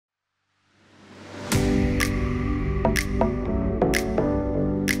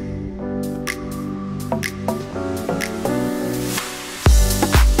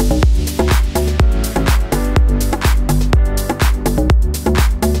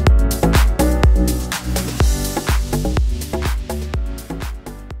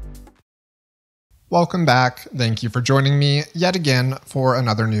Welcome back. Thank you for joining me yet again for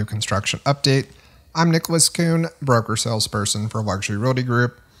another new construction update. I'm Nicholas Kuhn, broker salesperson for Luxury Realty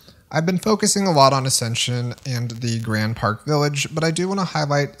Group. I've been focusing a lot on Ascension and the Grand Park Village, but I do want to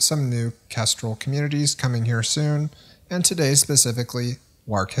highlight some new Kestrel communities coming here soon, and today specifically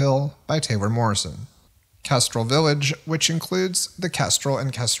Lark Hill by Taylor Morrison. Kestrel Village, which includes the Kestrel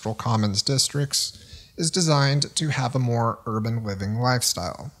and Kestrel Commons districts, is designed to have a more urban living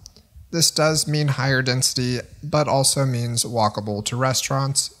lifestyle. This does mean higher density, but also means walkable to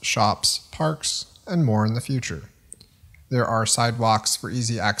restaurants, shops, parks, and more in the future. There are sidewalks for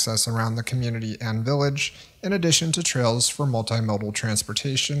easy access around the community and village, in addition to trails for multimodal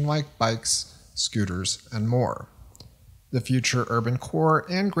transportation like bikes, scooters, and more. The future urban core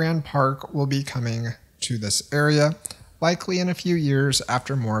and Grand Park will be coming to this area, likely in a few years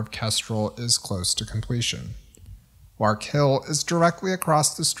after more of Kestrel is close to completion. Lark Hill is directly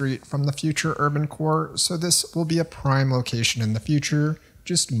across the street from the future urban core, so this will be a prime location in the future,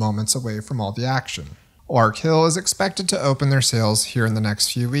 just moments away from all the action. Lark Hill is expected to open their sales here in the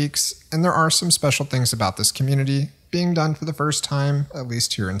next few weeks, and there are some special things about this community being done for the first time, at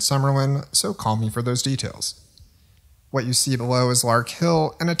least here in Summerlin, so call me for those details. What you see below is Lark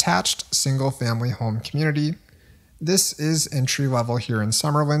Hill, an attached single-family home community. This is entry level here in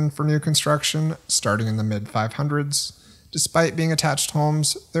Summerlin for new construction, starting in the mid-500s. Despite being attached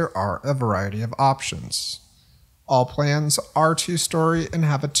homes, there are a variety of options. All plans are 2-story and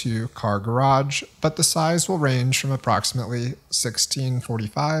have a 2-car garage, but the size will range from approximately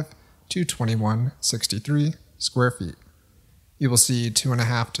 1645 to 2163 square feet. You will see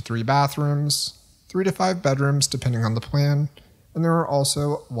 2.5 to 3 bathrooms, 3 to 5 bedrooms depending on the plan, and there are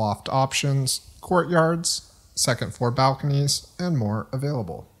also loft options, courtyards, second floor balconies, and more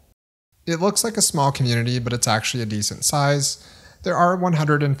available. It looks like a small community, but it's actually a decent size. There are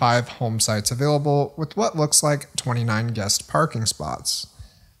 105 home sites available with what looks like 29 guest parking spots.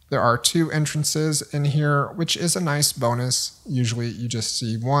 There are 2 entrances in here, which is a nice bonus. Usually you just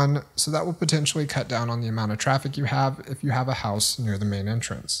see one, so that will potentially cut down on the amount of traffic you have if you have a house near the main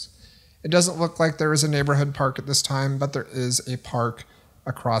entrance. It doesn't look like there is a neighborhood park at this time, but there is a park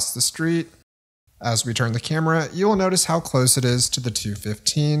across the street. As we turn the camera, you will notice how close it is to the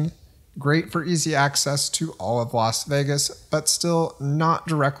 215. Great for easy access to all of Las Vegas, but still not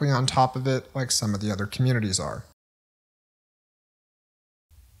directly on top of it like some of the other communities are.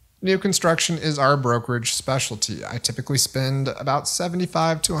 New construction is our brokerage specialty. I typically spend about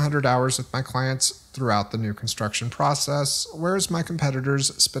 75 to 100 hours with my clients throughout the new construction process, whereas my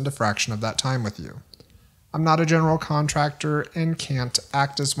competitors spend a fraction of that time with you. I'm not a general contractor and can't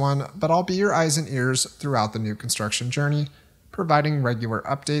act as one, but I'll be your eyes and ears throughout the new construction journey, providing regular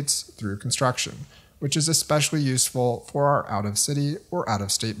updates through construction, which is especially useful for our out-of-city or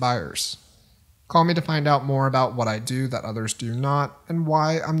out-of-state buyers. Call me to find out more about what I do that others do not, and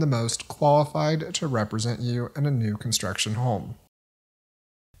why I'm the most qualified to represent you in a new construction home.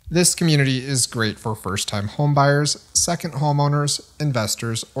 This community is great for first-time homebuyers, second homeowners,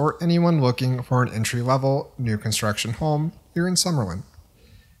 investors, or anyone looking for an entry-level new construction home here in Summerlin.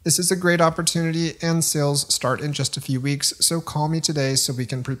 This is a great opportunity and sales start in just a few weeks, so call me today so we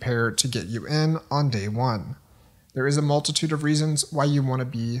can prepare to get you in on day one. There is a multitude of reasons why you want to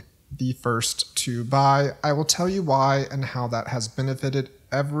be the first to buy. I will tell you why and how that has benefited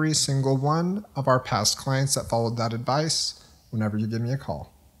every single one of our past clients that followed that advice whenever you give me a call.